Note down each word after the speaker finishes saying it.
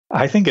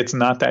I think it's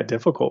not that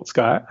difficult,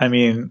 Scott. I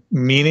mean,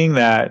 meaning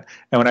that,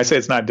 and when I say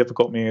it's not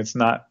difficult, meaning it's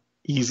not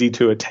easy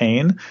to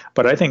attain.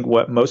 But I think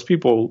what most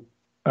people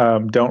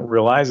don't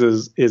realize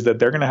is that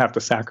they're going to have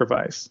to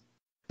sacrifice.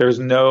 There is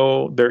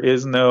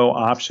no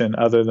option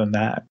other than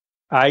that.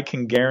 I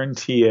can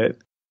guarantee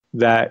it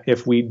that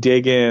if we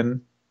dig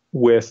in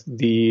with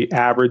the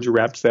average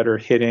reps that are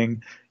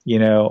hitting, I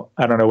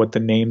don't know what the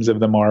names of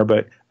them are,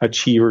 but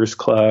Achievers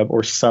Club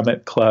or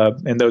Summit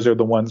Club, and those are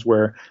the ones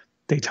where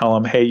they tell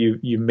them, hey,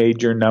 you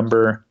made your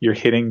number, you're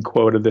hitting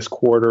quota this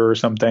quarter or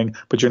something,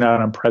 but you're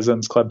not on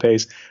President's Club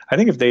pace. I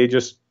think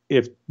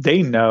if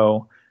they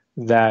know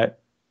that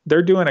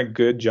they're doing a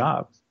good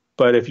job,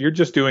 but if you're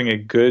just doing a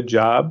good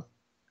job,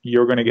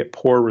 you're going to get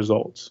poor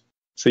results.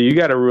 So you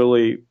got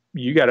to,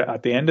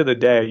 at the end of the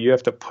day, you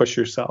have to push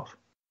yourself.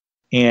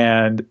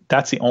 And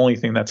that's the only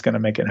thing that's going to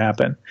make it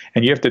happen.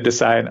 And you have to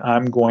decide,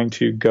 I'm going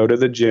to go to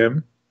the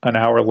gym an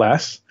hour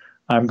less.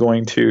 I'm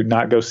going to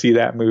not go see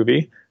that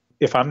movie.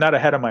 If I'm not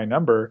ahead of my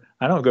number,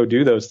 I don't go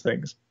do those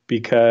things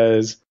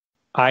because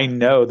I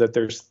know that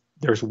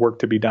there's work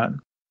to be done.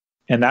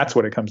 And that's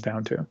what it comes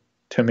down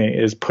to me,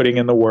 is putting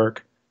in the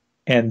work,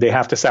 and they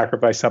have to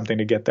sacrifice something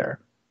to get there.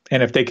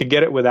 And if they could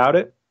get it without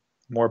it,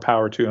 more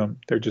power to them.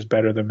 They're just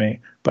better than me.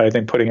 But I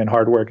think putting in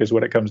hard work is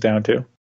what it comes down to.